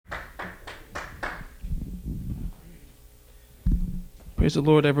Praise the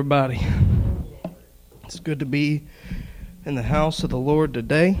Lord, everybody. It's good to be in the house of the Lord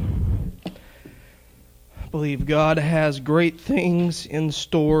today. I believe God has great things in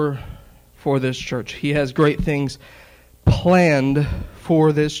store for this church. He has great things planned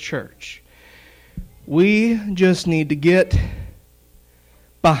for this church. We just need to get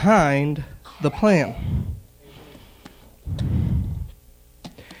behind the plan.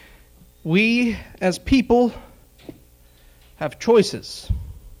 We, as people, have choices.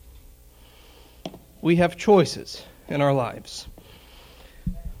 We have choices in our lives.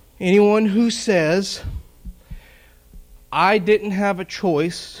 Anyone who says, I didn't have a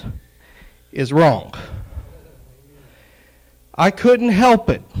choice, is wrong. I couldn't help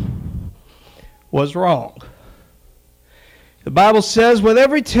it, was wrong. The Bible says, with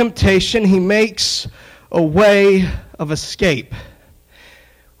every temptation, He makes a way of escape.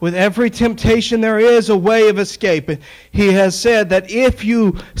 With every temptation, there is a way of escape. He has said that if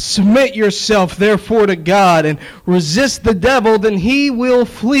you submit yourself, therefore, to God and resist the devil, then he will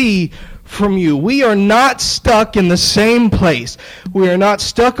flee from you. We are not stuck in the same place. We are not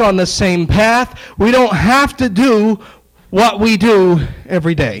stuck on the same path. We don't have to do what we do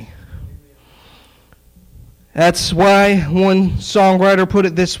every day. That's why one songwriter put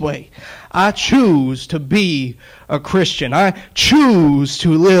it this way: I choose to be a Christian. I choose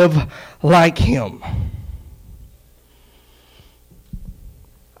to live like Him.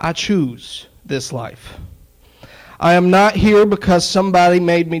 I choose this life. I am not here because somebody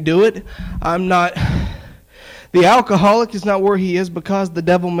made me do it. The alcoholic is not where he is because the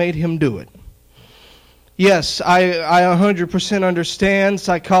devil made him do it. Yes, I 100% understand.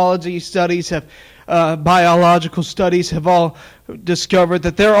 Psychology studies have biological studies have all discovered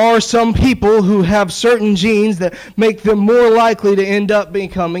that there are some people who have certain genes that make them more likely to end up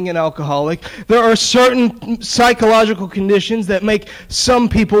becoming an alcoholic. There are certain psychological conditions that make some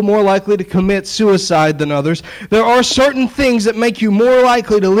people more likely to commit suicide than others. There are certain things that make you more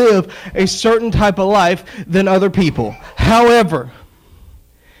likely to live a certain type of life than other people. However,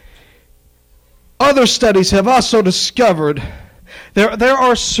 other studies have also discovered there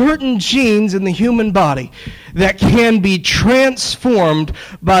are certain genes in the human body that can be transformed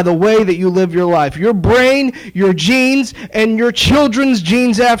by the way that you live your life. Your brain, your genes, and your children's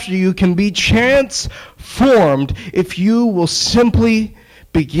genes after you can be transformed if you will simply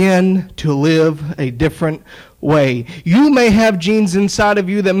begin to live a different way. You may have genes inside of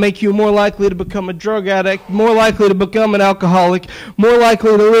you that make you more likely to become a drug addict, more likely to become an alcoholic, more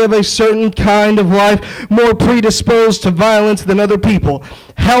likely to live a certain kind of life, more predisposed to violence than other people.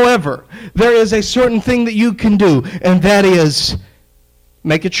 However, there is a certain thing that you can do, and that is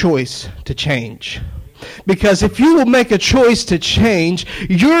make a choice to change. Because if you will make a choice to change,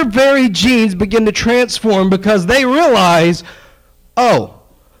 your very genes begin to transform because they realize, oh,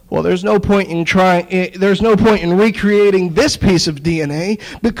 well, there's no point in recreating this piece of DNA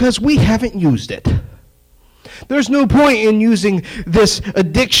because we haven't used it. There's no point in using this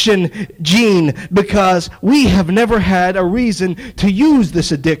addiction gene because we have never had a reason to use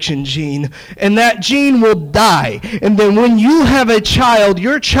this addiction gene. And that gene will die. And then when you have a child,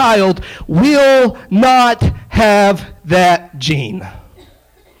 your child will not have that gene.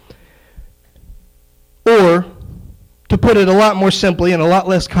 Or, to put it a lot more simply and a lot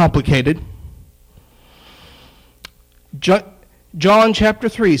less complicated, John chapter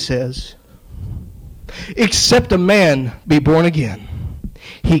 3 says, except a man be born again,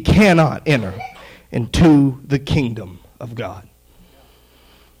 he cannot enter into the kingdom of God.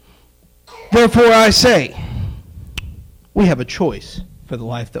 Therefore I say, we have a choice for the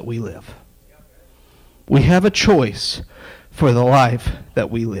life that we live. We have a choice for the life that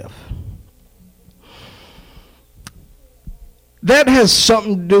we live. That has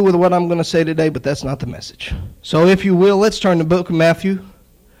something to do with what I'm going to say today, but that's not the message. So if you will, let's turn to the book of Matthew.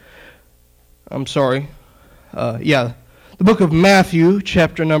 The book of Matthew,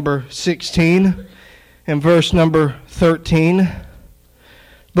 chapter number 16, and verse number 13.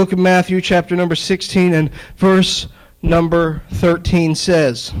 Book of Matthew, chapter number 16, and verse number 13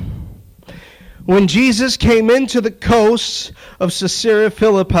 says, when Jesus came into the coasts of Caesarea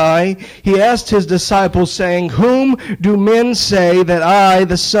Philippi, he asked his disciples, saying, whom do men say that I,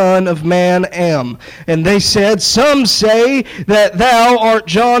 the Son of Man, am? And they said, some say that thou art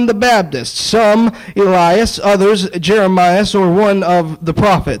John the Baptist, some Elias, others Jeremiah, or one of the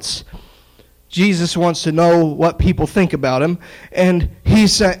prophets. Jesus wants to know what people think about him, and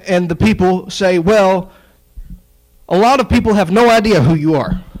the people say, well, a lot of people have no idea who you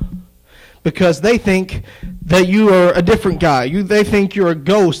are. because they think that you are a different guy. They think you're a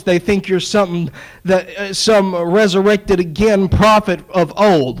ghost. They think you're something that some resurrected again prophet of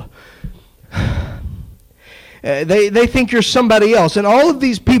old. They think you're somebody else, and all of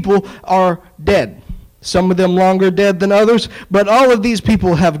these people are dead. Some of them longer dead than others, but all of these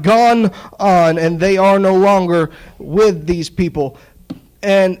people have gone on, and they are no longer with these people.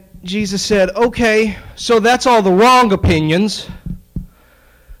 And Jesus said, okay, so that's all the wrong opinions,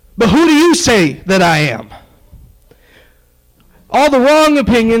 but who do you say that I am? All the wrong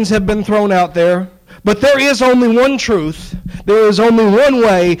opinions have been thrown out there, but there is only one truth. There is only one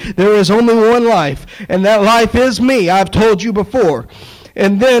way. There is only one life, and that life is me. I've told you before.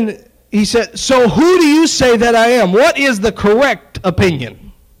 And then he said, so who do you say that I am? What is the correct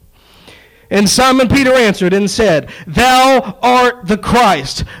opinion? And Simon Peter answered and said, thou art the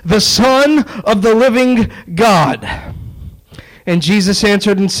Christ, the Son of the living God. And Jesus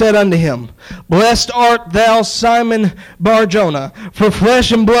answered and said unto him, blessed art thou, Simon Bar-Jonah, for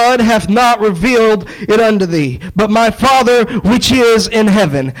flesh and blood hath not revealed it unto thee, but my Father which is in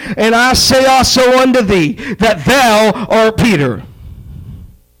heaven. And I say also unto thee, that thou art Peter.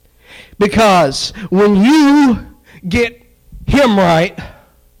 Because when you get him right,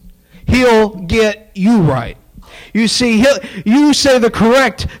 he'll get you right. You see, you say the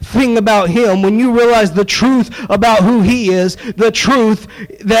correct thing about him when you realize the truth about who he is, the truth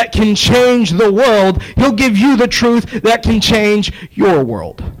that can change the world. He'll give you the truth that can change your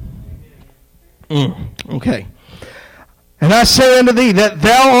world. Okay. And I say unto thee that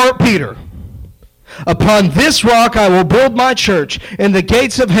thou art Peter. Upon this rock I will build my church, and the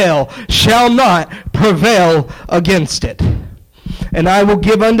gates of hell shall not prevail against it. And I will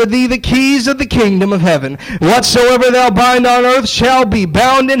give unto thee the keys of the kingdom of heaven. Whatsoever thou bind on earth shall be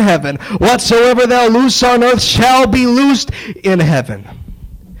bound in heaven. Whatsoever thou loose on earth shall be loosed in heaven.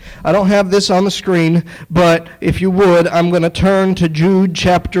 I don't have this on the screen, but if you would, I'm going to turn to Jude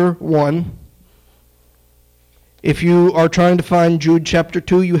chapter 1. If you are trying to find Jude chapter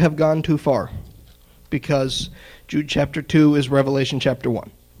 2, you have gone too far, because Jude chapter 2 is Revelation chapter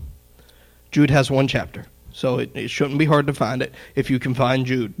 1. Jude has one chapter, so it shouldn't be hard to find it if you can find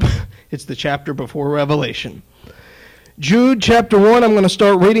Jude. It's the chapter before Revelation. Jude chapter 1, I'm going to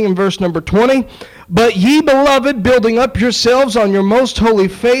start reading in verse number 20. But ye beloved, building up yourselves on your most holy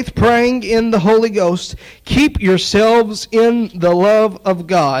faith, praying in the Holy Ghost, keep yourselves in the love of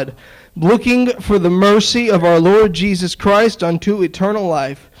God, looking for the mercy of our Lord Jesus Christ unto eternal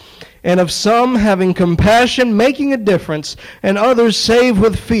life. And of some having compassion, making a difference, and others save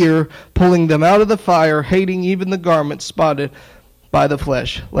with fear, pulling them out of the fire, hating even the garment spotted by the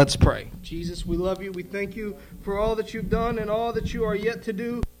flesh. Let's pray. Jesus, we love you. We thank you for all that you've done and all that you are yet to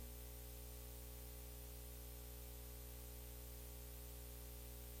do.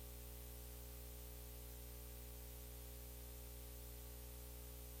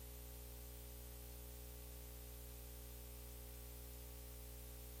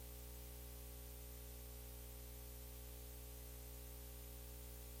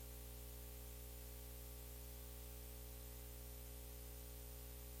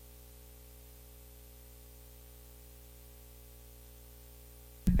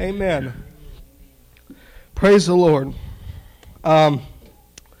 Amen. Praise the Lord.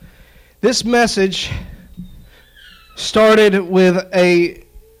 This message started with a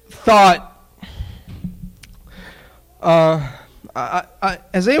thought.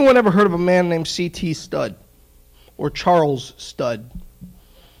 Has anyone ever heard of a man named C.T. Studd or Charles Studd?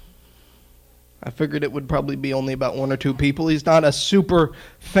 I figured it would probably be only about one or two people. He's not a super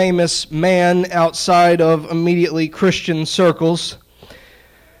famous man outside of immediately Christian circles.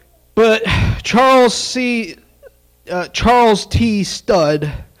 But Charles T.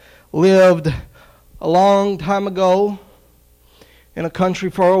 Studd lived a long time ago in a country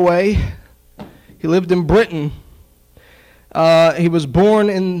far away. He lived in Britain. He was born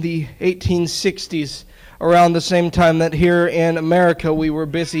in the 1860s, around the same time that here in America we were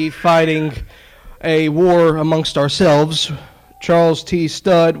busy fighting a war amongst ourselves. Charles T.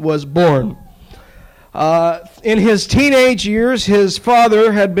 Studd was born. In his teenage years, his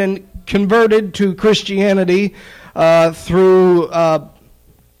father had been converted to Christianity through the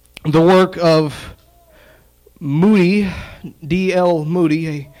work of Moody, D.L. Moody,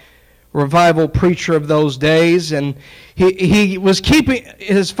 a revival preacher of those days, and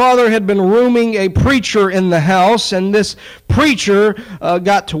his father had been rooming a preacher in the house, and this preacher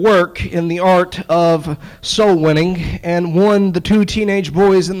got to work in the art of soul winning and won the two teenage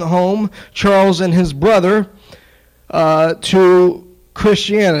boys in the home, Charles and his brother, to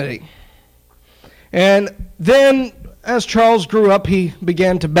Christianity. And then as Charles grew up, he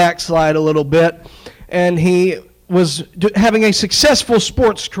began to backslide a little bit, and he was having a successful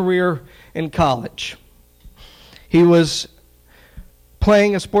sports career in college. He was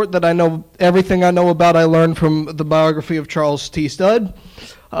playing a sport that I know, everything I know about I learned from the biography of Charles T. Studd.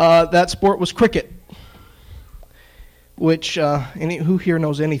 That sport was cricket, which, who here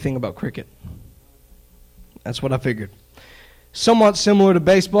knows anything about cricket? That's what I figured. Somewhat similar to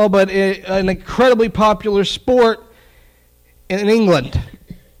baseball, but an incredibly popular sport in England.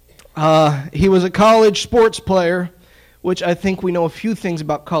 He was a college sports player, which I think we know a few things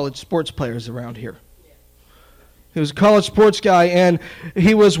about college sports players around here. He was a college sports guy, and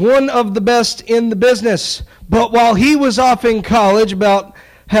he was one of the best in the business. But while he was off in college, about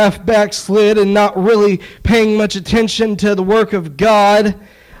half backslid and not really paying much attention to the work of God,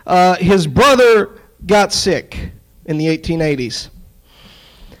 his brother got sick in the 1880s.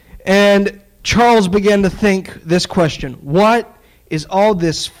 And Charles began to think this question: what is all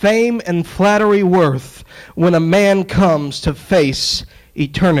this fame and flattery worth when a man comes to face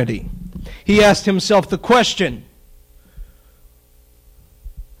eternity? He asked himself the question,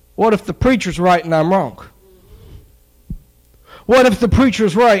 what if the preacher's right and I'm wrong? What if the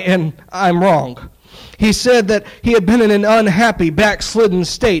preacher's right and I'm wrong? He said that he had been in an unhappy, backslidden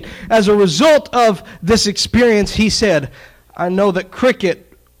state. As a result of this experience, he said, I know that cricket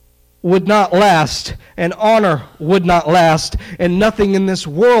would not last, and honor would not last, and nothing in this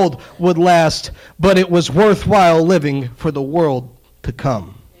world would last, but it was worthwhile living for the world to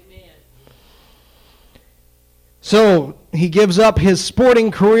come. Amen. So he gives up his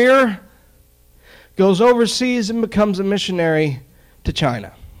sporting career, goes overseas, and becomes a missionary to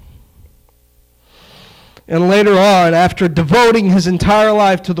China. And later on, after devoting his entire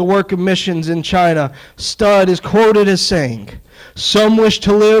life to the work of missions in China, Studd is quoted as saying, some wish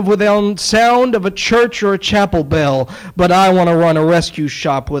to live within sound of a church or a chapel bell, but I want to run a rescue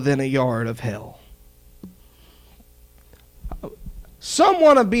shop within a yard of hell. Some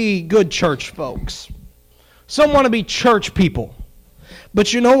want to be good church folks. Some want to be church people.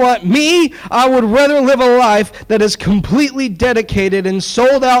 But you know what? Me, I would rather live a life that is completely dedicated and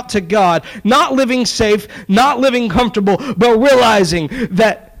sold out to God, not living safe, not living comfortable, but realizing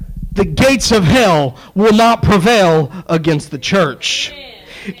that the gates of hell will not prevail against the church.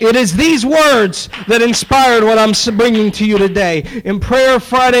 It is these words that inspired what I'm bringing to you today. In prayer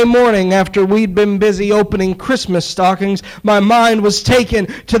Friday morning, after we'd been busy opening Christmas stockings, my mind was taken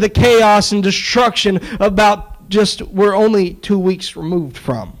to the chaos and destruction we're only 2 weeks removed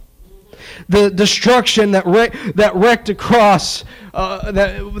from. The destruction that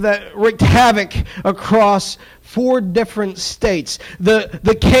wreaked havoc across 4 different states.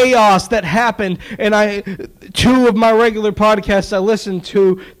 The chaos that happened, and 2 of my regular podcasts I listened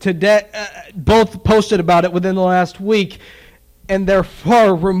to today, both posted about it within the last week, and they're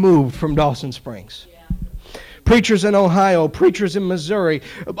far removed from Dawson Springs. Preachers in Ohio, preachers in Missouri,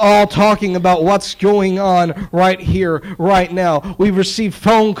 all talking about what's going on right here, right now. We've received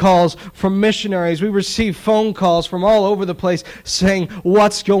phone calls from missionaries. We've received phone calls from all over the place saying,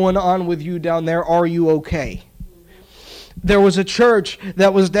 what's going on with you down there? Are you okay? There was a church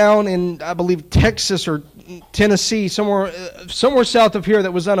that was down in, I believe, Texas or Tennessee, somewhere south of here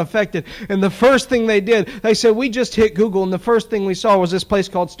that was unaffected. And the first thing they did, they said, we just hit Google, and the first thing we saw was this place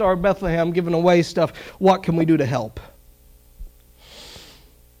called Star of Bethlehem giving away stuff. What can we do to help?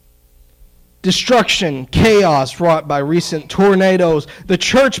 Destruction, chaos wrought by recent tornadoes. The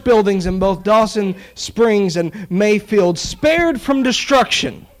church buildings in both Dawson Springs and Mayfield spared from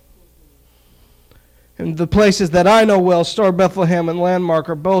destruction. And the places that I know well, Star Bethlehem and Landmark,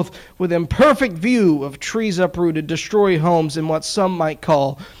 are both within perfect view of trees uprooted, destroy homes, in what some might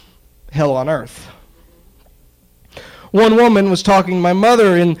call hell on earth. One woman was talking to my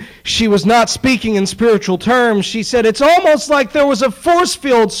mother, and she was not speaking in spiritual terms. She said, it's almost like there was a force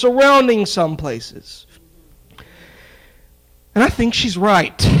field surrounding some places. And I think she's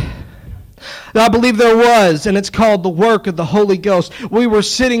right. I believe there was, and it's called the work of the Holy Ghost. We were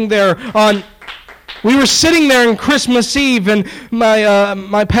sitting there in Christmas Eve in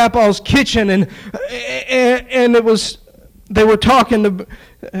my papa's kitchen, and it was, they were talking to,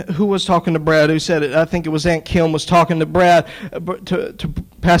 who was talking to Brad? Who said it? I think it was Aunt Kim was talking to Brad, to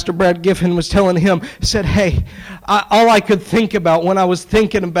Pastor Brad Giffen, was telling him, said, hey, all I could think about when I was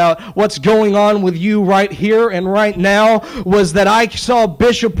thinking about what's going on with you right here and right now was that I saw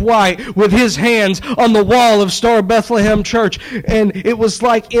Bishop White with his hands on the wall of Star Bethlehem Church. And it was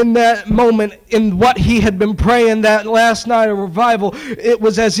like in that moment, in what he had been praying that last night of revival, it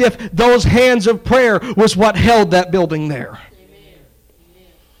was as if those hands of prayer was what held that building there.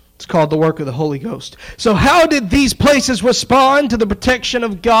 It's called the work of the Holy Ghost. So how did these places respond to the protection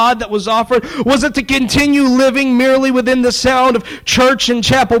of God that was offered? Was it to continue living merely within the sound of church and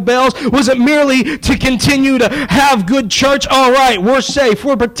chapel bells? Was it merely to continue to have good church? All right, we're safe,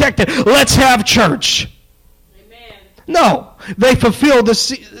 we're protected. Let's have church. Amen. No. They fulfilled the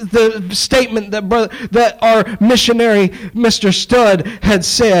statement that our missionary, Mr. Studd, had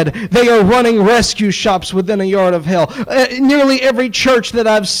said. They are running rescue shops within a yard of hell. Nearly every church that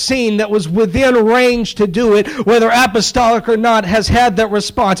I've seen that was within range to do it, whether apostolic or not, has had that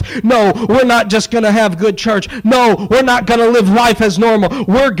response. No, we're not just going to have good church. No, we're not going to live life as normal.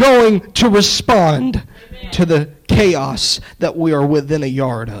 We're going to respond to the chaos that we are within a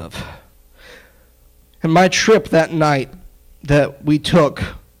yard of. And my trip that night that we took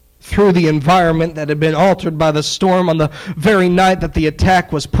through the environment that had been altered by the storm on the very night that the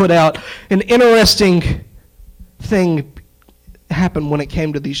attack was put out, an interesting thing happened when it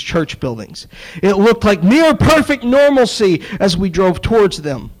came to these church buildings. It looked like near perfect normalcy as we drove towards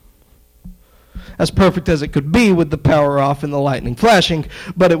them. As perfect as it could be with the power off and the lightning flashing,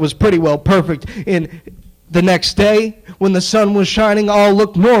 but it was pretty well perfect. In the next day, when the sun was shining, all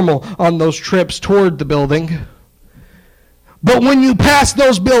looked normal on those trips toward the building. But when you pass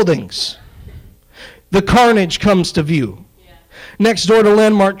those buildings, the carnage comes to view. Yeah. Next door to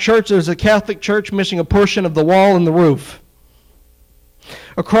Landmark Church, there's a Catholic church missing a portion of the wall and the roof.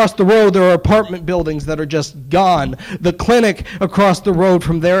 Across the road, there are apartment buildings that are just gone. The clinic across the road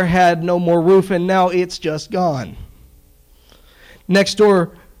from there had no more roof, and now it's just gone. Next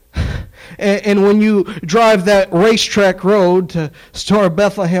door, and when you drive that racetrack road to Star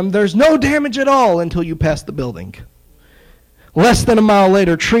Bethlehem, there's no damage at all until you pass the building. Less than a mile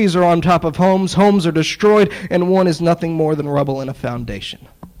later, trees are on top of homes are destroyed, and one is nothing more than rubble and a foundation.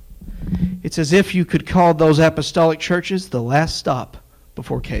 It's as if you could call those apostolic churches the last stop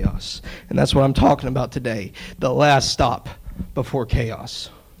before chaos. And that's what I'm talking about today, the last stop before chaos.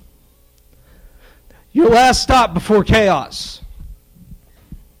 Your last stop before chaos.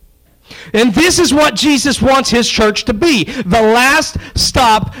 And this is what Jesus wants his church to be, the last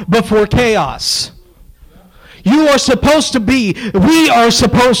stop before chaos. We are supposed to be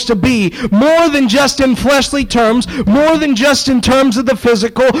more than just in fleshly terms, more than just in terms of the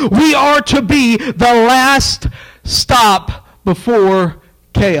physical. We are to be the last stop before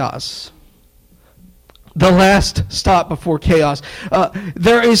chaos. The last stop before chaos.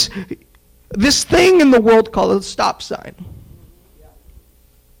 There is this thing in the world called a stop sign.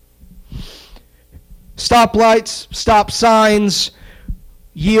 Stoplights, stop signs,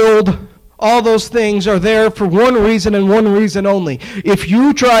 yield, all those things are there for one reason and one reason only. If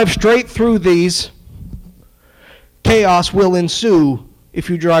you drive straight through these, chaos will ensue if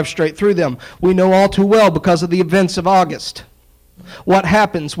you drive straight through them. We know all too well because of the events of August. What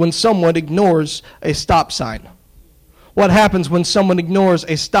happens when someone ignores a stop sign? What happens when someone ignores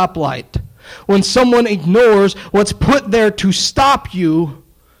a stoplight? When someone ignores what's put there to stop you,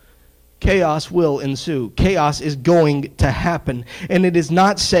 chaos will ensue. Chaos is going to happen, and it is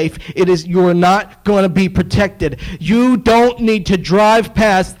not safe. You're not going to be protected. You don't need to drive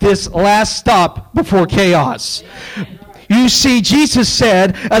past this last stop before chaos. You see, Jesus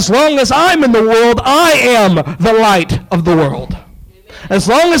said, as long as I'm in the world, I am the light of the world. As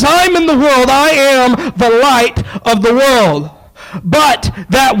long as I'm in the world, I am the light of the world. But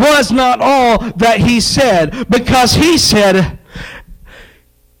that was not all that he said, because he said,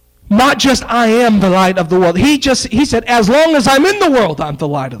 not just I am the light of the world. He said, as long as I'm in the world, I'm the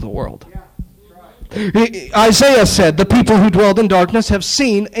light of the world. Yeah, right. Isaiah said, the people who dwelled in darkness have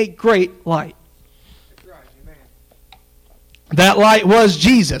seen a great light. Right. Amen. That light was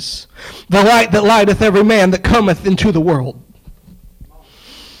Jesus, the light that lighteth every man that cometh into the world.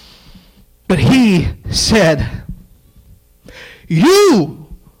 But he said, you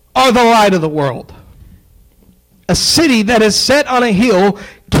are the light of the world. A city that is set on a hill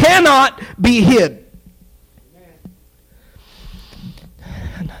cannot be hid.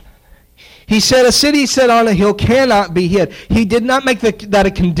 He said a city set on a hill cannot be hid. He did not make that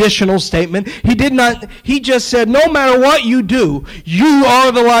a conditional statement. He just said, no matter what you do, you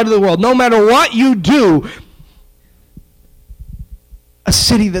are the light of the world. No matter what you do, a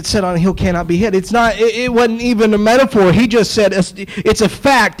city that's set on a hill cannot be hid. It wasn't even a metaphor. He just said it's a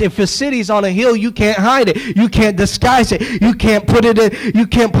fact. If a city's on a hill, you can't hide it. You can't disguise it. You can't put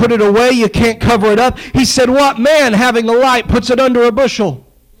it away. You can't cover it up. He said, what man having a light puts it under a bushel?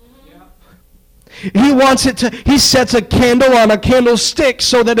 He wants it to, he sets a candle on a candlestick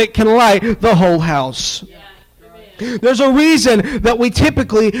so that it can light the whole house. Yeah. There's a reason that we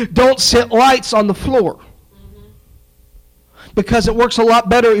typically don't set lights on the floor. Because it works a lot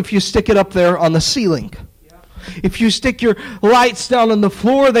better if you stick it up there on the ceiling. If you stick your lights down on the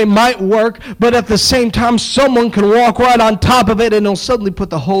floor, they might work, but at the same time, someone can walk right on top of it and it'll suddenly put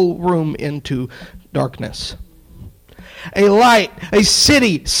the whole room into darkness. A light, a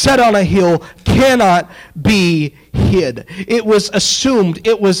city set on a hill cannot be hid. It was assumed,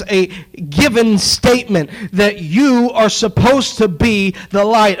 it was a given statement that you are supposed to be the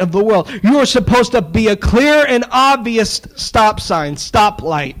light of the world. You are supposed to be a clear and obvious stop sign,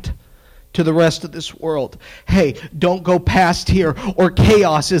 stoplight to the rest of this world. Hey, don't go past here, or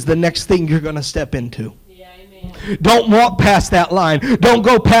chaos is the next thing you're going to step into. Don't walk past that line. Don't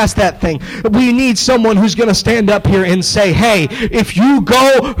go past that thing. We need someone who's going to stand up here and say, hey, if you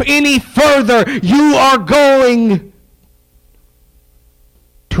go any further, you are going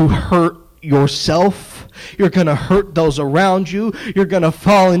to hurt yourself. You're going to hurt those around you. You're going to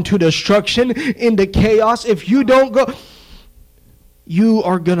fall into destruction, into chaos. If you don't go, you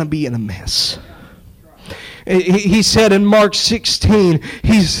are going to be in a mess. He said in Mark 16,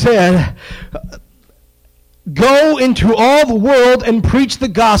 he said, go into all the world and preach the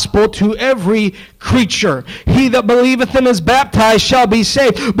gospel to every creature. He that believeth and is baptized shall be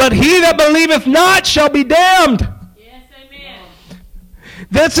saved, but he that believeth not shall be damned. Yes, amen.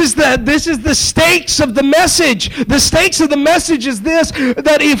 This is the stakes of the message. The stakes of the message is this,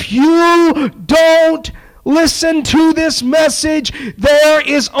 that if you don't listen to this message, there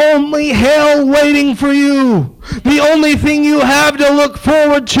is only hell waiting for you. The only thing you have to look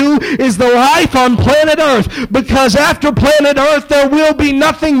forward to is the life on planet Earth, because after planet Earth there will be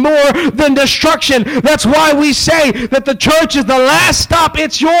nothing more than destruction. That's why we say that the church is the last stop.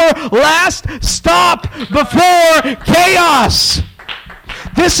 It's your last stop before chaos.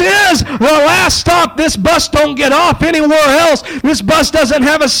 This is the last stop. This bus don't get off anywhere else. This bus doesn't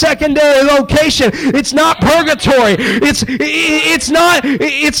have a secondary location. It's not purgatory. It's not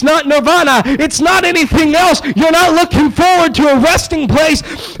nirvana. It's not anything else. You're not looking forward to a resting place.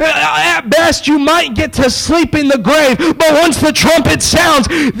 At best, you might get to sleep in the grave. But once the trumpet sounds,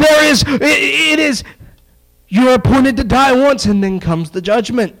 you're appointed to die once, and then comes the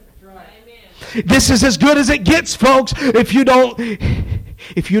judgment. This is as good as it gets, folks. If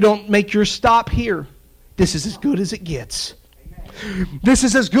you don't make your stop here, this is as good as it gets. This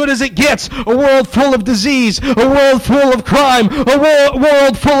is as good as it gets. A world full of disease, a world full of crime, a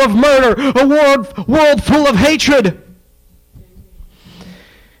world full of murder, a world full of hatred.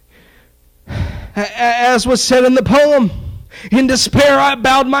 As was said in the poem, in despair I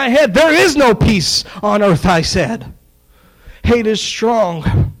bowed my head. There is no peace on earth, I said. Hate is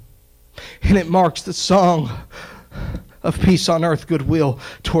strong, and it marks the song of peace on earth, goodwill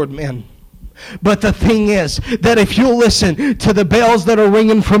toward men. But the thing is that if you listen to the bells that are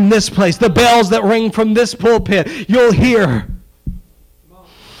ringing from this place, the bells that ring from this pulpit, you'll hear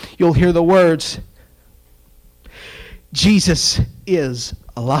the words, Jesus is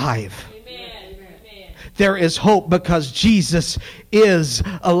alive. Amen. There is hope because Jesus is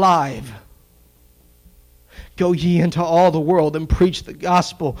alive. Go ye into all the world and preach the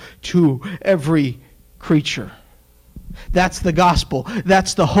gospel to every creature. That's the gospel.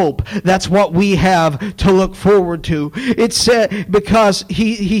 That's the hope. That's what we have to look forward to. It said, because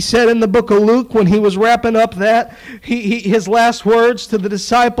he said in the book of Luke when he was wrapping up that, his last words to the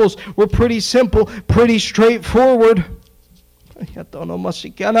disciples were pretty simple, pretty straightforward.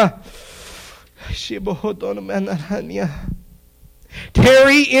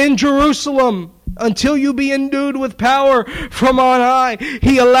 Tarry in Jerusalem until you be endued with power from on high.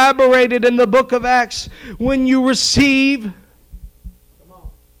 He elaborated in the book of Acts, when you receive,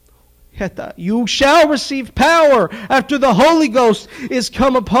 you shall receive power after the Holy Ghost is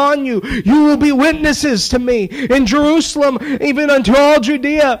come upon you. You will be witnesses to me in Jerusalem, even unto all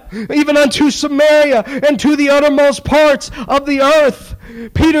Judea, even unto Samaria, and to the uttermost parts of the earth.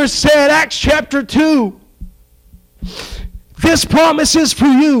 Peter said, Acts chapter 2, this promise is for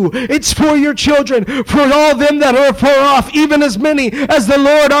you. It's for your children, for all them that are far off, even as many as the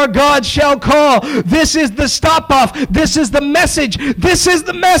Lord our God shall call. This is the stop-off. This is the message. This is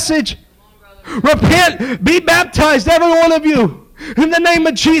the message. Repent, be baptized, every one of you, in the name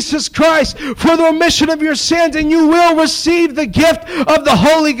of Jesus Christ, for the remission of your sins, and you will receive the gift of the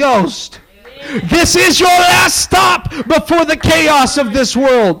Holy Ghost. Amen. This is your last stop before the chaos of this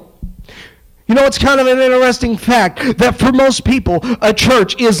world. You know, it's kind of an interesting fact that for most people, a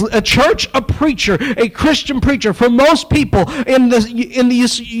church, a preacher, a Christian preacher, for most people in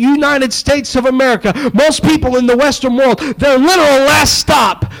the United States of America, most people in the Western world, their literal last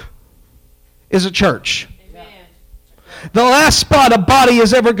stop is a church. Amen. The last spot a body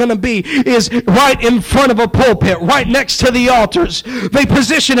is ever going to be is right in front of a pulpit, right next to the altars. They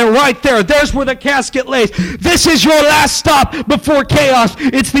position it right there. There's where the casket lays. This is your last stop before chaos.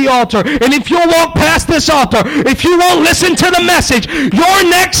 It's the altar. And if you'll walk past this altar, if you won't listen to the message, your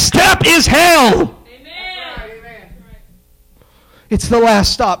next step is hell. Amen. It's the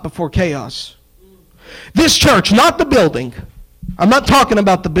last stop before chaos. This church, not the building. I'm not talking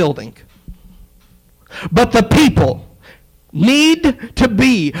about the building. But the people need to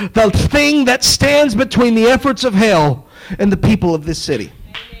be the thing that stands between the efforts of hell and the people of this city.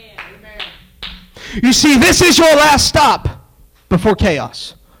 Amen. You see, this is your last stop before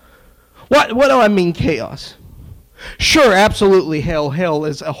chaos. What do I mean chaos? Sure, absolutely, hell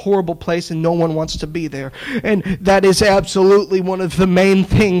is a horrible place and no one wants to be there. And that is absolutely one of the main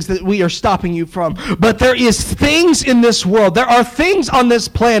things that we are stopping you from. But there is things in this world, there are things on this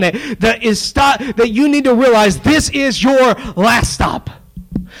planet that you need to realize this is your last stop.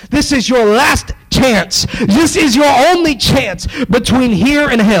 This is your last chance. This is your only chance between here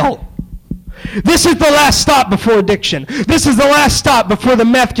and hell. This is the last stop before addiction. This is the last stop before the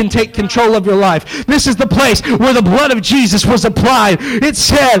meth can take control of your life. This is the place where the blood of Jesus was applied. It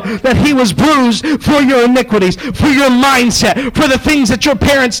said that he was bruised for your iniquities, for your mindset, for the things that your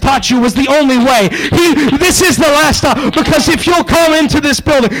parents taught you was the only way. This is the last stop, because if you'll come into this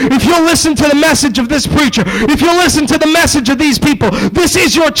building, if you'll listen to the message of this preacher, if you'll listen to the message of these people, this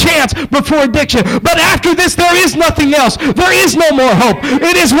is your chance before addiction. But after this, there is nothing else. There is no more hope.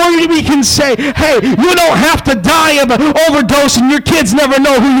 It is where we can say, hey, you don't have to die of an overdose and your kids never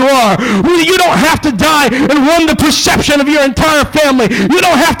know who you are. You don't have to die and ruin the perception of your entire family. You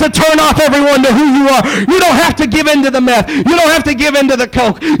don't have to turn off everyone to who you are. You don't have to give in to the meth. You don't have to give in to the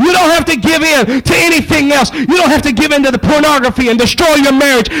coke. You don't have to give in to anything else. You don't have to give in to the pornography and destroy your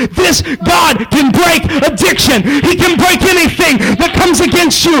marriage. This God can break addiction. He can break anything that comes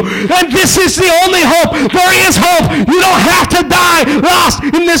against you. And this is the only hope. There is hope. You don't have to die lost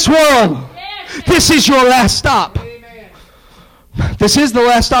in this world. This is your last stop. This is the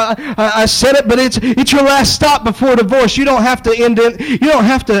last stop. I said it, but it's your last stop before divorce. You don't have to end it. You don't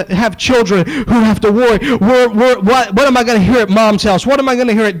have to have children who have to worry. What am I going to hear at mom's house? What am I going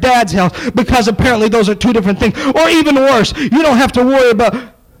to hear at dad's house? Because apparently those are two different things. Or even worse, you don't have to worry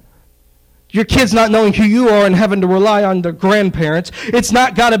about your kids not knowing who you are and having to rely on their grandparents. It's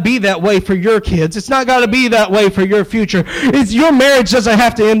not got to be that way for your kids. It's not got to be that way for your future. Your marriage doesn't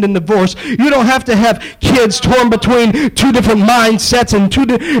have to end in divorce. You don't have to have kids torn between two different mindsets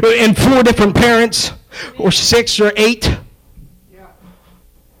and four different parents, or 6 or 8.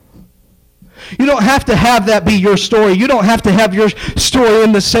 You don't have to have that be your story. You don't have to have your story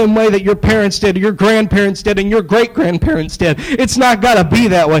in the same way that your parents did, or your grandparents did, and your great-grandparents did. It's not got to be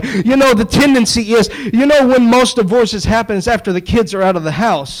that way. You know, the tendency is, when most divorces happen is after the kids are out of the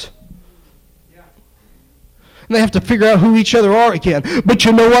house. And they have to figure out who each other are again. But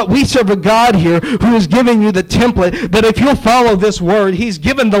you know what? We serve a God here who is giving you the template that if you'll follow this word, he's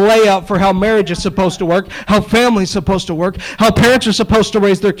given the layout for how marriage is supposed to work, how family is supposed to work, how parents are supposed to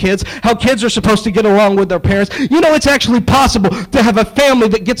raise their kids, how kids are supposed to get along with their parents. It's actually possible to have a family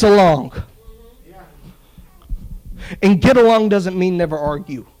that gets along. And get along doesn't mean never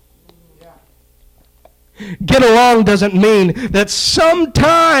argue. Get along doesn't mean that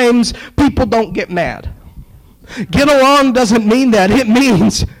sometimes people don't get mad. Get along doesn't mean that. It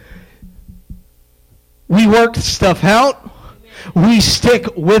means we work stuff out. We stick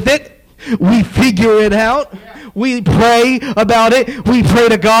with it. We figure it out. We pray about it. We pray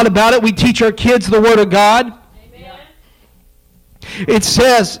to God about it. We teach our kids the Word of God. It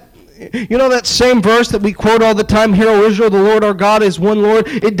says, that same verse that we quote all the time, Hear, O Israel, the Lord our God is one Lord.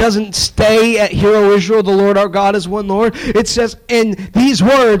 It doesn't stay at Hear, O Israel, the Lord our God is one Lord. It says, and these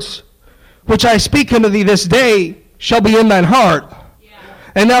words which I speak unto thee this day shall be in thine heart,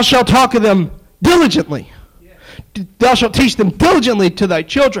 and thou shalt talk of them diligently. Thou shalt teach them diligently to thy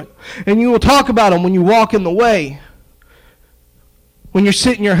children, and you will talk about them when you walk in the way, when you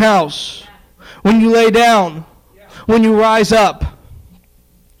sit in your house, when you lay down, when you rise up.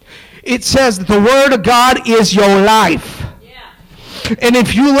 It says that the Word of God is your life. And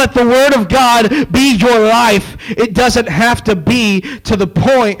if you let the Word of God be your life, it doesn't have to be to the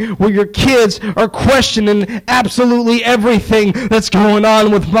point where your kids are questioning absolutely everything that's going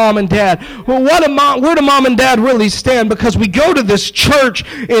on with mom and dad. Well, where do mom and dad really stand? Because we go to this church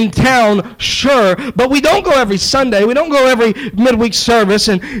in town, sure, but we don't go every Sunday. We don't go every midweek service.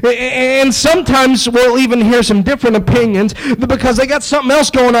 And sometimes we'll even hear some different opinions because they got something else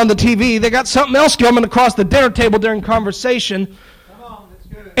going on the TV. They got something else coming across the dinner table during conversation.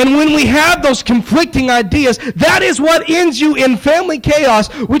 And when we have those conflicting ideas, that is what ends you in family chaos,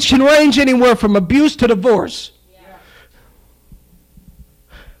 which can range anywhere from abuse to divorce.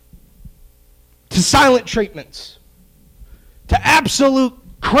 To silent treatments. To absolute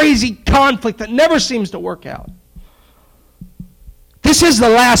crazy conflict that never seems to work out. This is the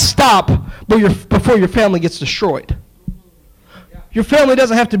last stop before your family gets destroyed. Your family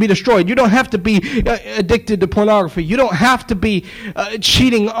doesn't have to be destroyed. You don't have to be addicted to pornography. You don't have to be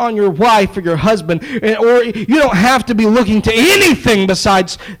cheating on your wife or your husband. Or you don't have to be looking to anything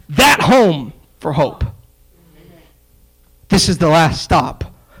besides that home for hope. This is the last stop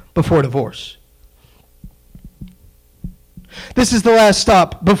before divorce. This is the last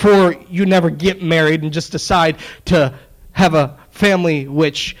stop before you never get married and just decide to have a family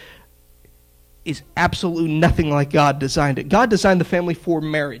which is absolutely nothing like God designed it. God designed the family for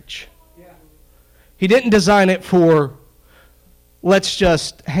marriage. He didn't design it for let's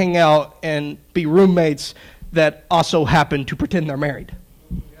just hang out and be roommates that also happen to pretend they're married.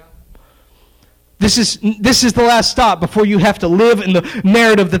 This is the last stop before you have to live in the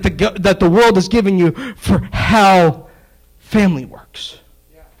narrative that the world has given you for how family works.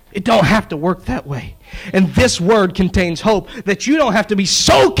 It don't have to work that way. And this word contains hope that you don't have to be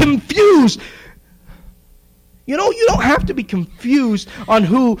so confused. You know, you don't have to be confused on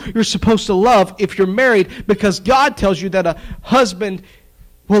who you're supposed to love if you're married, because God tells you that a husband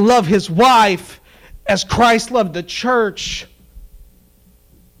will love his wife as Christ loved the church.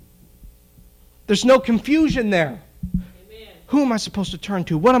 There's no confusion there. Amen. Who am I supposed to turn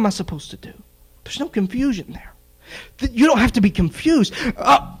to? What am I supposed to do? There's no confusion there. You don't have to be confused.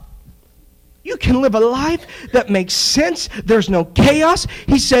 You can live a life that makes sense. There's no chaos.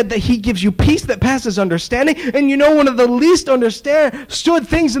 He said that he gives you peace that passes understanding. And you know, one of the least understood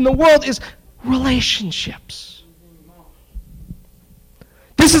things in the world is relationships.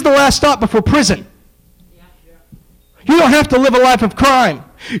 This is the last stop before prison. You don't have to live a life of crime.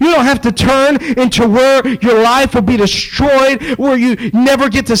 You don't have to turn into where your life will be destroyed, where you never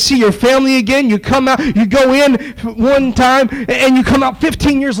get to see your family again. You come out, you go in one time, and you come out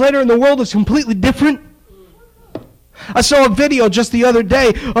 15 years later and the world is completely different. I saw a video just the other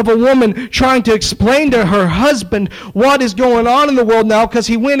day of a woman trying to explain to her husband what is going on in the world now, because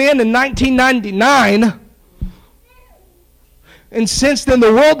he went in 1999. And since then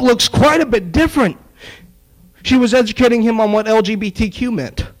the world looks quite a bit different. She was educating him on what LGBTQ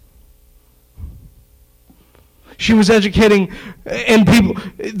meant. She was educating, and people,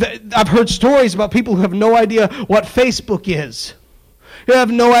 I've heard stories about people who have no idea what Facebook is. They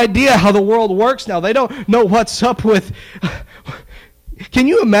have no idea how the world works now. They don't know what's up with. Can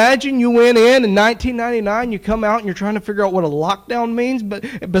you imagine you went in 1999, you come out and you're trying to figure out what a lockdown means,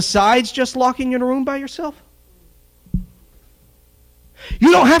 but besides just locking you in a room by yourself?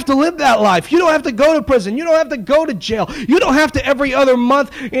 You don't have to live that life. You don't have to go to prison. You don't have to go to jail. You don't have to every other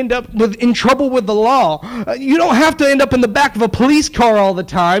month end up in trouble with the law. You don't have to end up in the back of a police car all the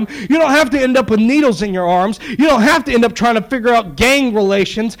time. You don't have to end up with needles in your arms. You don't have to end up trying to figure out gang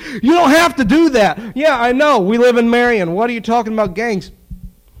relations. You don't have to do that. Yeah, I know. We live in Marion. What are you talking about gangs?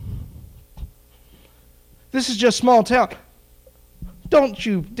 This is just small town. Don't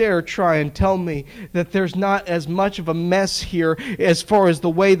you dare try and tell me that there's not as much of a mess here as far as the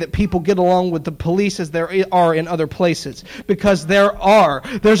way that people get along with the police as there are in other places. Because there are.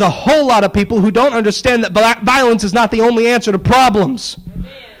 There's a whole lot of people who don't understand that violence is not the only answer to problems.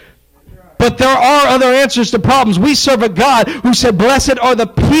 But there are other answers to problems. We serve a God who said, "Blessed are the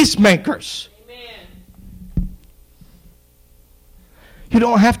peacemakers." You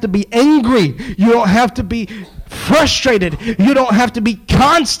don't have to be angry. You don't have to be frustrated. You don't have to be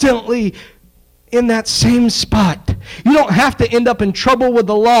constantly in that same spot. You don't have to end up in trouble with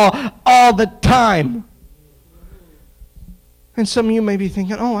the law all the time. And some of you may be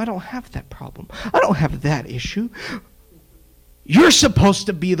thinking, "Oh, I don't have that problem. I don't have that issue." You're supposed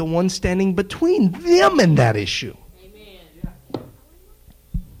to be the one standing between them and that issue.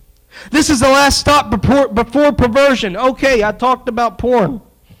 This is the last stop before perversion. Okay, I talked about porn.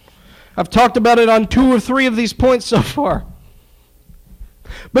 I've talked about it on 2 or 3 of these points so far.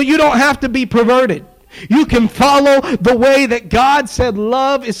 But you don't have to be perverted. You can follow the way that God said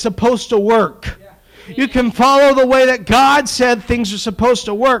love is supposed to work. You can follow the way that God said things are supposed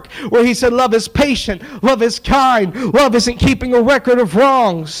to work, where He said love is patient, love is kind, love isn't keeping a record of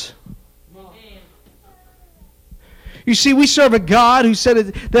wrongs. You see, we serve a God who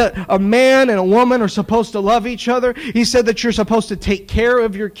said that a man and a woman are supposed to love each other. He said that you're supposed to take care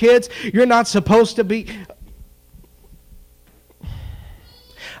of your kids. You're not supposed to be...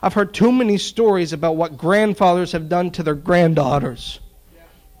 I've heard too many stories about what grandfathers have done to their granddaughters.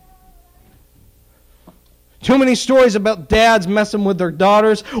 Too many stories about dads messing with their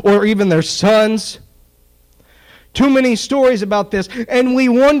daughters or even their sons. Too many stories about this. And we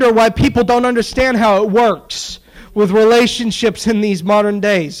wonder why people don't understand how it works with relationships in these modern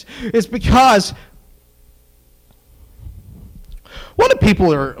days. It's because what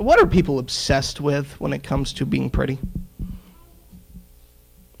are people obsessed with when it comes to being pretty?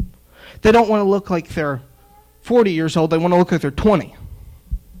 They don't want to look like they're 40 years old. They want to look like they're 20.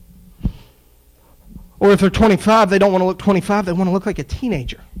 Or if they're 25, they don't want to look 25. They want to look like a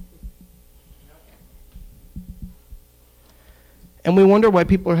teenager. And we wonder why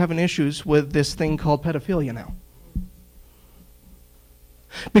people are having issues with this thing called pedophilia now.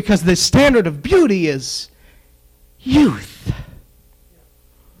 Because the standard of beauty is youth.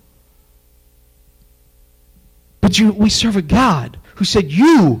 But we serve a God who said,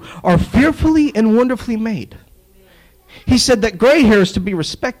 you are fearfully and wonderfully made. He said that gray hair is to be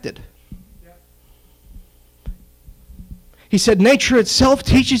respected. He said nature itself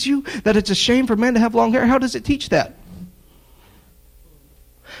teaches you that it's a shame for men to have long hair. How does it teach that?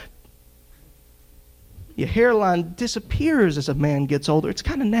 Your hairline disappears as a man gets older. It's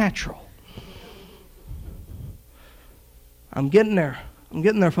kind of natural. I'm getting there. I'm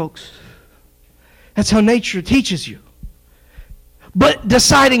getting there, folks. That's how nature teaches you. But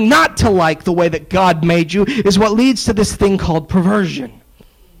deciding not to like the way that God made you is what leads to this thing called perversion.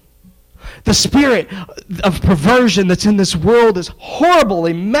 The spirit of perversion that's in this world is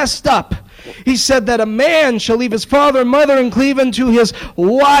horribly messed up. He said that a man shall leave his father and mother and cleave unto his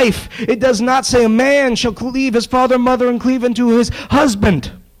wife. It does not say a man shall leave his father and mother and cleave unto his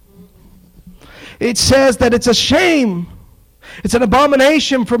husband. It says that it's a shame. It's an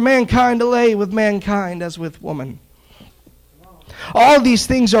abomination for mankind to lay with mankind as with woman. All these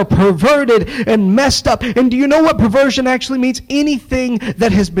things are perverted and messed up. And do you know what perversion actually means? Anything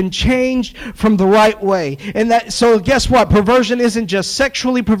that has been changed from the right way. So guess what? Perversion isn't just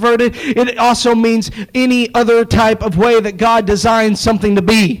sexually perverted. It also means any other type of way that God designed something to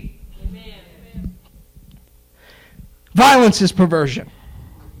be. Amen. Violence is perversion.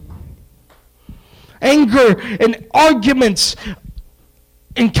 Anger and arguments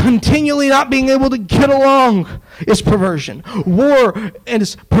and continually not being able to get along is perversion. War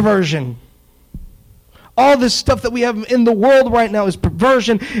is perversion. All this stuff that we have in the world right now is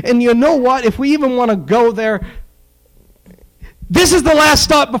perversion. And you know what? If we even want to go there, this is the last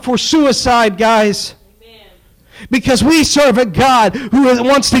stop before suicide, guys. Because we serve a God who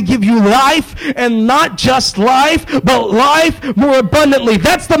wants to give you life, and not just life, but life more abundantly.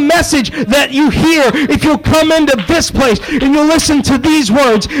 That's the message that you hear if you'll come into this place and you'll listen to these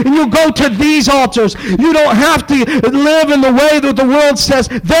words and you'll go to these altars. You don't have to live in the way that the world says.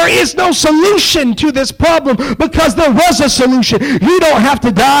 There is no solution to this problem because there was a solution. You don't have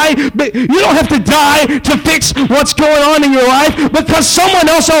to die. You don't have to die to fix what's going on in your life because someone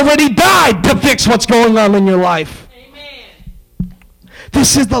else already died to fix what's going on in your life.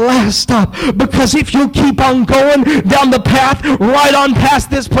 This is the last stop, because if you keep on going down the path, right on past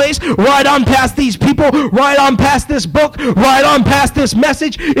this place, right on past these people, right on past this book, right on past this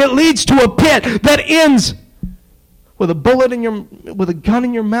message, it leads to a pit that ends with a bullet with a gun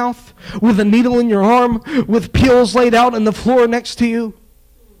in your mouth, with a needle in your arm, with pills laid out on the floor next to you.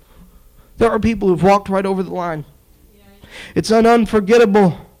 There are people who've walked right over the line. It's an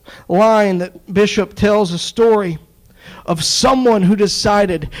unforgettable line that Bishop tells a story of someone who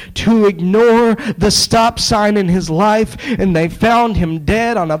decided to ignore the stop sign in his life, and they found him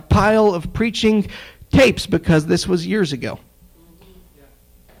dead on a pile of preaching tapes, because this was years ago.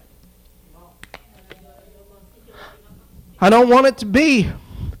 I don't want it to be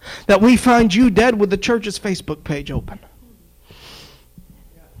that we find you dead with the church's Facebook page open.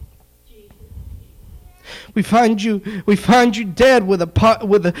 We find you dead with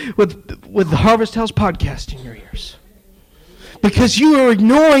the Harvest House podcast in your ears. Because you are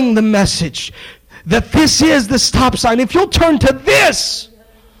ignoring the message that this is the stop sign. If you'll turn to this,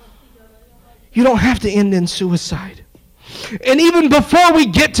 you don't have to end in suicide. And even before we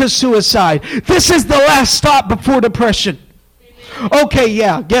get to suicide, this is the last stop before depression. Okay,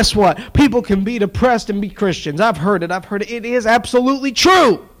 yeah, guess what? People can be depressed and be Christians. I've heard it. It is absolutely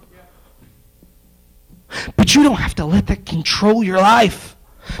true. But you don't have to let that control your life.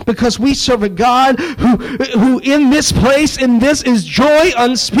 Because we serve a God who in this place, in this is joy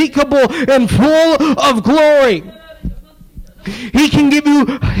unspeakable and full of glory. He can give you,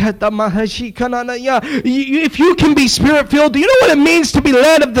 if you can be spirit-filled, do you know what it means to be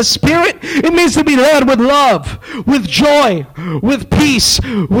led of the Spirit? It means to be led with love, with joy, with peace,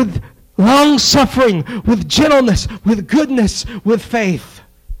 with long-suffering, with gentleness, with goodness, with faith.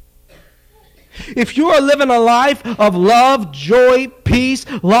 If you are living a life of love, joy, peace,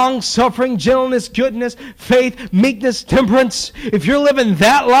 long-suffering, gentleness, goodness, faith, meekness, temperance, if you're living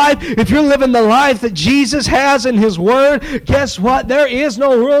that life, if you're living the life that Jesus has in His Word, guess what? There is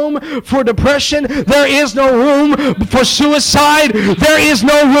no room for depression. There is no room for suicide. There is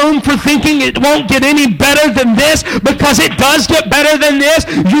no room for thinking it won't get any better than this, because it does get better than this.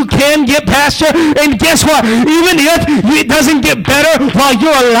 You can get past it. And guess what? Even if it doesn't get better while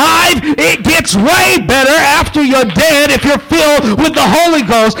you're alive, it gets way better after you're dead if you're filled with the Holy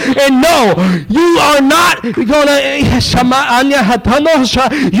Ghost. And no, you are not going to,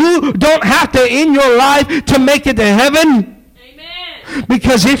 you don't have to in your life to make it to heaven. Amen.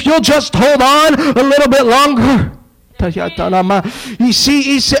 Because if you'll just hold on a little bit longer. You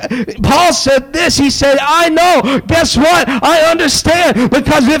see, Paul said this. He said, I know. Guess what? I understand.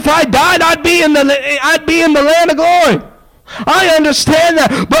 Because if I died, I'd be in the land of glory. I understand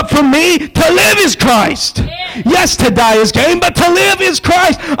that. But for me, to live is Christ. Yes, to die is gain, but to live is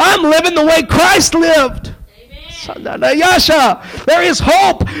Christ. I'm living the way Christ lived. There is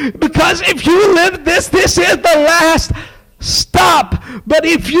hope, because if you live this is the last stop. But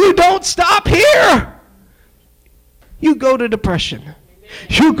if you don't stop here, you go to depression.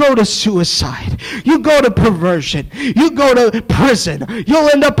 You go to suicide. You go to perversion. You go to prison. You'll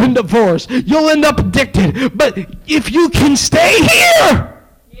end up in divorce. You'll end up addicted. But if you can stay here,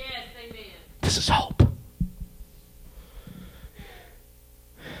 Yes, amen. this is hope.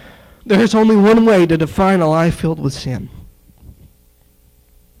 There's only one way to define a life filled with sin,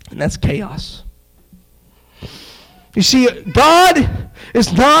 and that's chaos. You see, God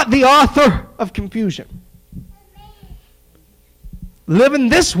is not the author of confusion. Living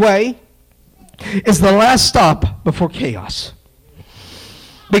this way is the last stop before chaos.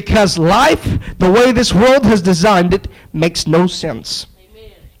 Because life, the way this world has designed it, makes no sense.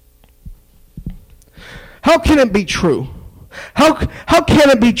 Amen. How can it be true? How can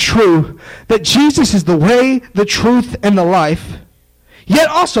it be true that Jesus is the way, the truth, and the life, yet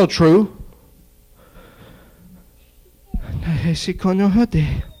also true? How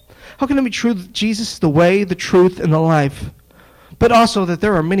can it be true that Jesus is the way, the truth, and the life, but also that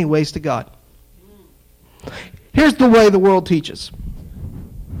there are many ways to God? Here's the way the world teaches.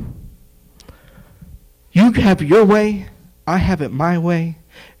 You have your way, I have it my way,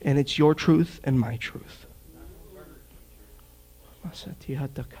 and it's your truth and my truth.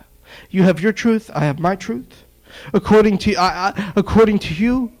 You have your truth, I have my truth. According to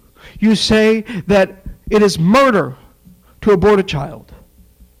you, you say that it is murder to abort a child.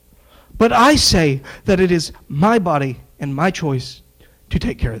 But I say that it is my body and my choice to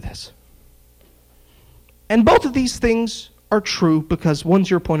take care of this. And both of these things are true, because one's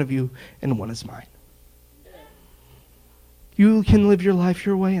your point of view and one is mine. You can live your life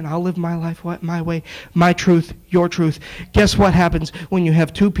your way, and I'll live my life my way, my truth, your truth. Guess what happens when you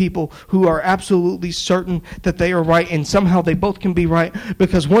have two people who are absolutely certain that they are right, and somehow they both can be right,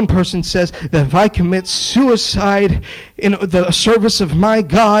 because one person says that if I commit suicide in the service of my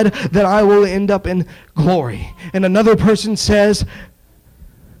God, that I will end up in glory. And another person says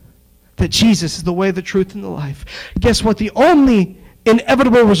that Jesus is the way, the truth, and the life. Guess what? The only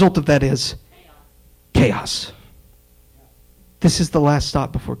inevitable result of that is chaos. This is the last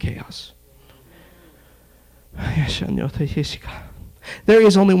stop before chaos. There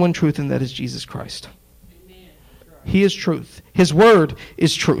is only one truth, and that is Jesus Christ. He is truth. His word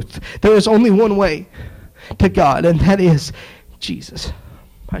is truth. There is only one way to God, and that is Jesus.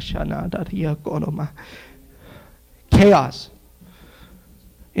 Chaos.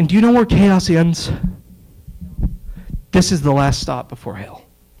 And do you know where chaos ends? This is the last stop before hell.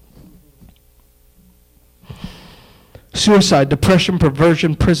 Suicide, depression,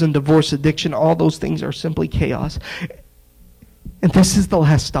 perversion, prison, divorce, addiction, all those things are simply chaos. And this is the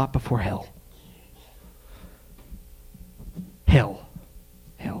last stop before hell. Hell.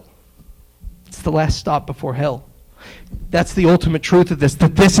 Hell. It's the last stop before hell. That's the ultimate truth of this,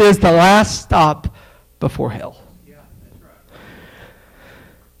 that this is the last stop before hell. Yeah, that's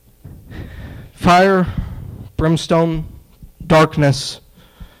right. Fire, brimstone, darkness,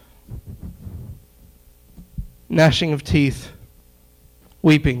 gnashing of teeth,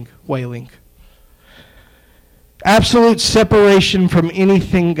 weeping, wailing. Absolute separation from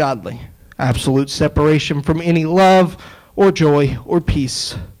anything godly. Absolute separation from any love or joy or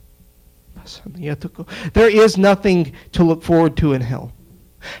peace. There is nothing to look forward to in hell.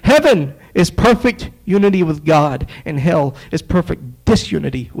 Heaven is perfect unity with God, and hell is perfect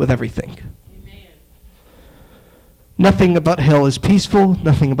disunity with everything. Amen. Nothing about hell is peaceful.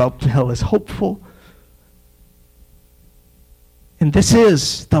 Nothing about hell is hopeful. And this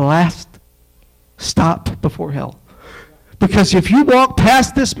is the last stop before hell. Because if you walk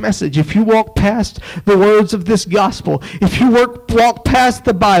past this message, if you walk past the words of this gospel, if you walk past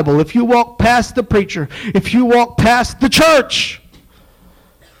the Bible, if you walk past the preacher, if you walk past the church,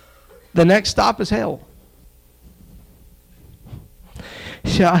 the next stop is hell.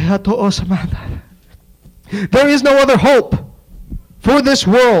 There is no other hope for this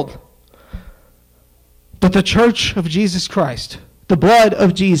world but the church of Jesus Christ. The blood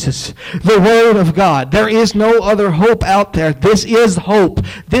of Jesus, the Word of God. There is no other hope out there. This is hope.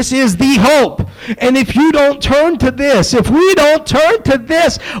 This is the hope. And if you don't turn to this, if we don't turn to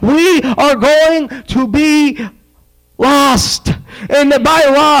this, we are going to be lost. And by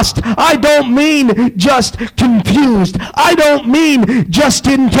lost, I don't mean just confused. I don't mean just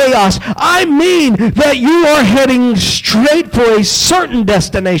in chaos. I mean that you are heading straight for a certain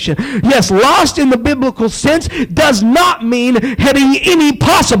destination. Yes, lost in the biblical sense does not mean heading any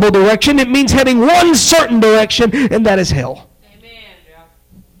possible direction. It means heading one certain direction, and that is hell.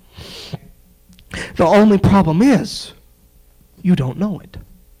 Amen. The only problem is, you don't know it.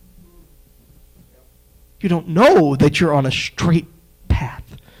 You don't know that you're on a straight path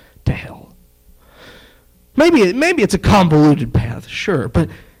to hell. Maybe it's a convoluted path, sure, but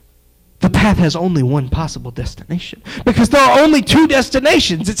the path has only one possible destination. Because there are only two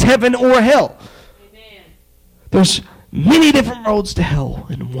destinations. It's heaven or hell. Amen. There's many different roads to hell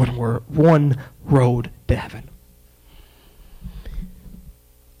and one road to heaven.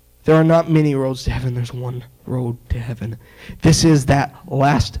 There are not many roads to heaven. There's one road to heaven. This is that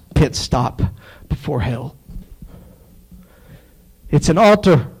last pit stop before hell. It's an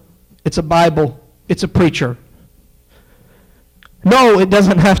altar. It's a Bible. It's a preacher. No, it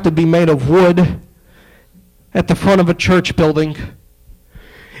doesn't have to be made of wood at the front of a church building.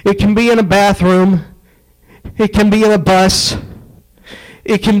 It can be in a bathroom. It can be in a bus.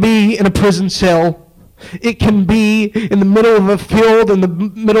 It can be in a prison cell. It can be in the middle of a field, in the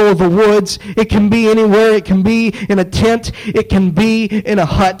middle of the woods. It can be anywhere. It can be in a tent. It can be in a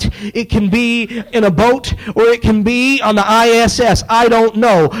hut. It can be in a boat, or it can be on the ISS. I don't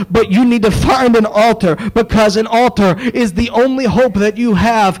know. But you need to find an altar, because an altar is the only hope that you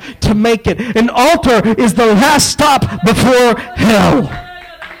have to make it. An altar is the last stop before hell.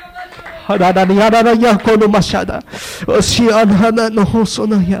 Come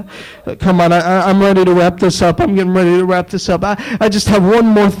on, I'm ready to wrap this up. I'm getting ready to wrap this up. I just have one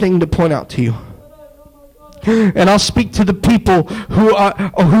more thing to point out to you. And I'll speak to the people who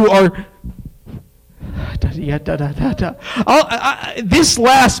are this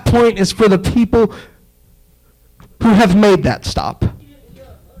last point is for the people who have made that stop.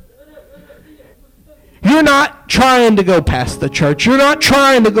 You're not trying to go past the church. You're not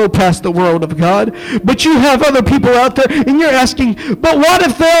trying to go past the Word of God. But you have other people out there, and you're asking, but what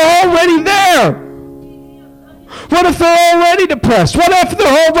if they're already there? What if they're already depressed? What if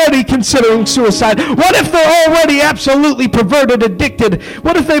they're already considering suicide? What if they're already absolutely perverted, addicted?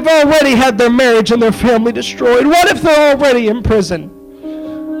 What if they've already had their marriage and their family destroyed? What if they're already in prison?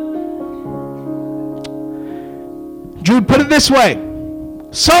 Jude put it this way: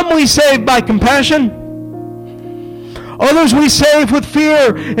 some we save by compassion, others we save with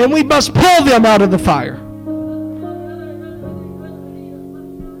fear, and we must pull them out of the fire.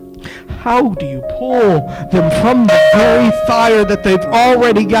 How do you pull them from the very fire that they've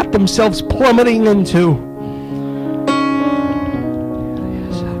already got themselves plummeting into?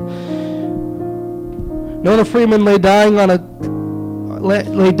 Nona Freeman lay dying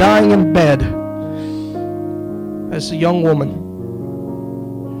in bed as a young woman,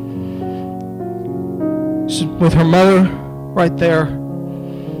 with her mother right there,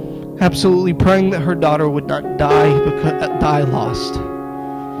 absolutely praying that her daughter would not die lost.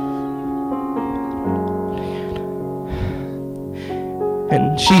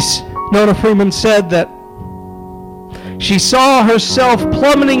 And Nona Freeman said that she saw herself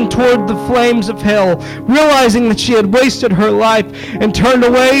plummeting toward the flames of hell, realizing that she had wasted her life and turned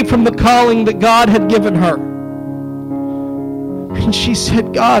away from the calling that God had given her. And she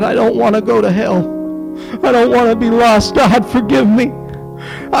said, God, I don't want to go to hell. I don't want to be lost. God, forgive me.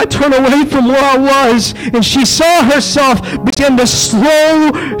 I turn away from where I was. And she saw herself begin to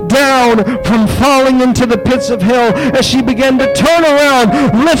slow down from falling into the pits of hell as she began to turn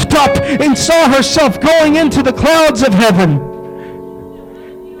around, lift up, and saw herself going into the clouds of heaven.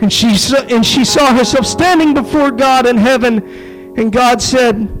 And she saw herself standing before God in heaven. And God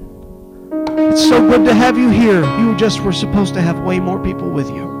said, it's so good to have you here. You just were supposed to have way more people with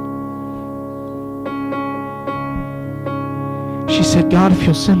you. She said, God, if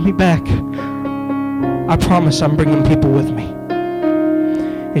you'll send me back, I promise I'm bringing people with me.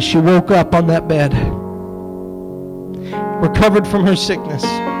 And she woke up on that bed, recovered from her sickness,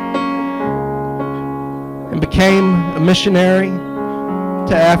 and became a missionary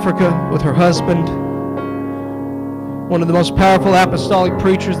to Africa with her husband, one of the most powerful apostolic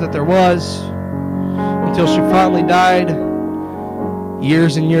preachers that there was, until she finally died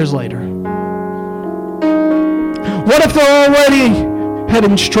years and years later. What if they're already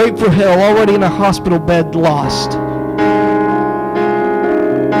heading straight for hell, already in a hospital bed, lost?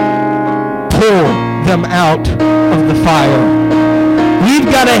 Pull them out of the fire. We've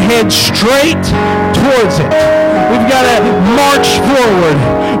got to head straight towards it. We've got to march forward.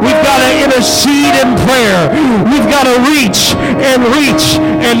 We've got to intercede in prayer. We've got to reach and preach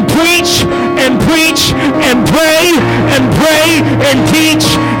and preach and pray and teach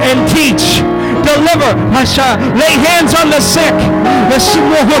and teach. Deliver. Lay hands on the sick.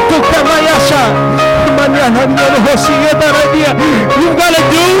 You've got to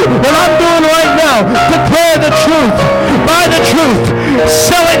do what I'm doing right now. Declare the truth. Buy the truth.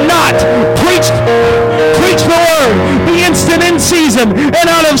 Sell it not. Preach the word. Be instant in season and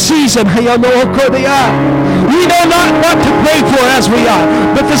out of season. We know not what to pray for as we ought,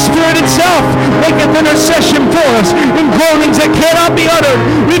 but the Spirit itself maketh intercession for us in groanings that cannot be uttered.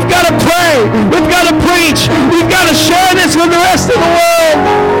 We've got to pray. We've got to preach. We've got to share this with the rest of the world.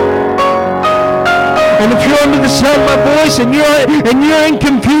 And if you're under the sound of my voice and you're in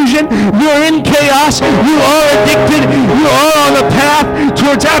confusion, you're in chaos, you are addicted, you are on a path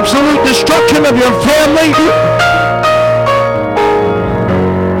towards absolute destruction of your family,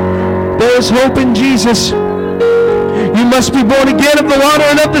 there is hope in Jesus. You must be born again of the water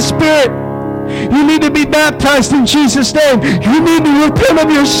and of the Spirit. You need to be baptized in Jesus' name. You need to repent of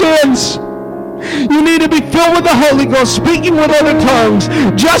your sins. You need to be filled with the Holy Ghost, speaking with other tongues,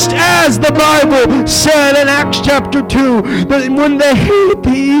 just as the Bible said in Acts chapter 2, that when they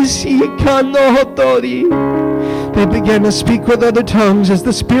began to speak with other tongues as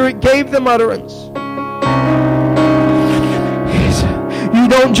the Spirit gave them utterance. You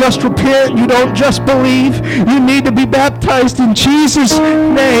don't just repent, you don't just believe, you need to be baptized in Jesus'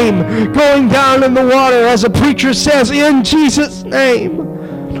 name, going down in the water, as a preacher says, in Jesus' name.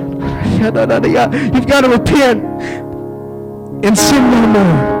 You've got to repent and sin no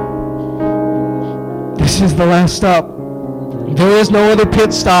more. This is the last stop. There is no other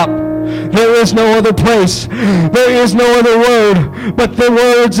pit stop. There is no other place. There is no other word but the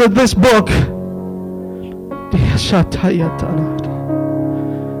words of this book.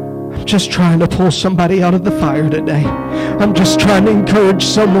 I'm just trying to pull somebody out of the fire today. I'm just trying to encourage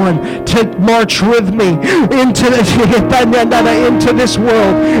someone to march with me into this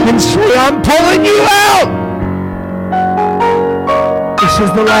world and say, I'm pulling you out. This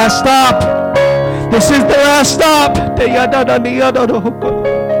is the last stop. This is the last stop.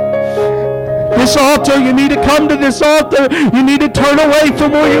 This altar, you need to come to this altar. You need to turn away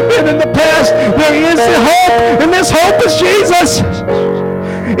from where you've been in the past. There is a hope, and this hope is Jesus.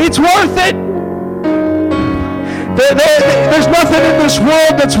 It's worth it. There's nothing in this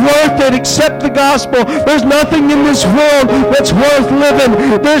world that's worth it except the gospel. There's nothing in this world that's worth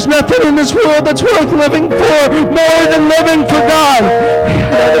living. There's nothing in this world that's worth living for more than living for God.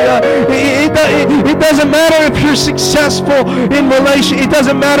 It doesn't matter if you're successful in relation. It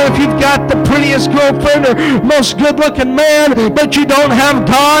doesn't matter if you've got the prettiest girlfriend or most good-looking man, but you don't have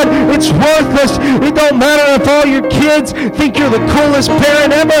God. It's worthless. It don't matter if all your kids think you're the coolest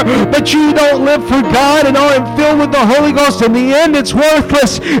parent ever, but you don't live for God and are filled with the Holy Ghost. In the end, it's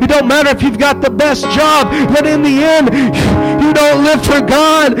worthless. It don't matter if you've got the best job, but in the end, you don't live for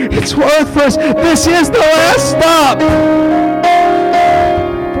God. It's worthless. This is the last stop.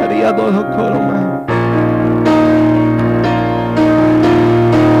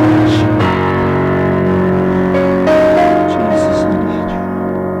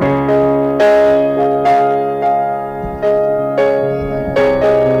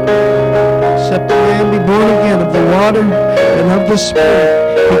 Except a man be born again of the water and of the Spirit,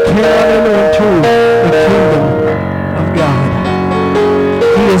 he cannot enter into the kingdom of God.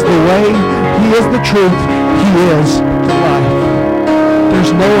 He is the way, He is the truth, He is the life.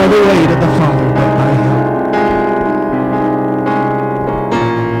 There's no other way to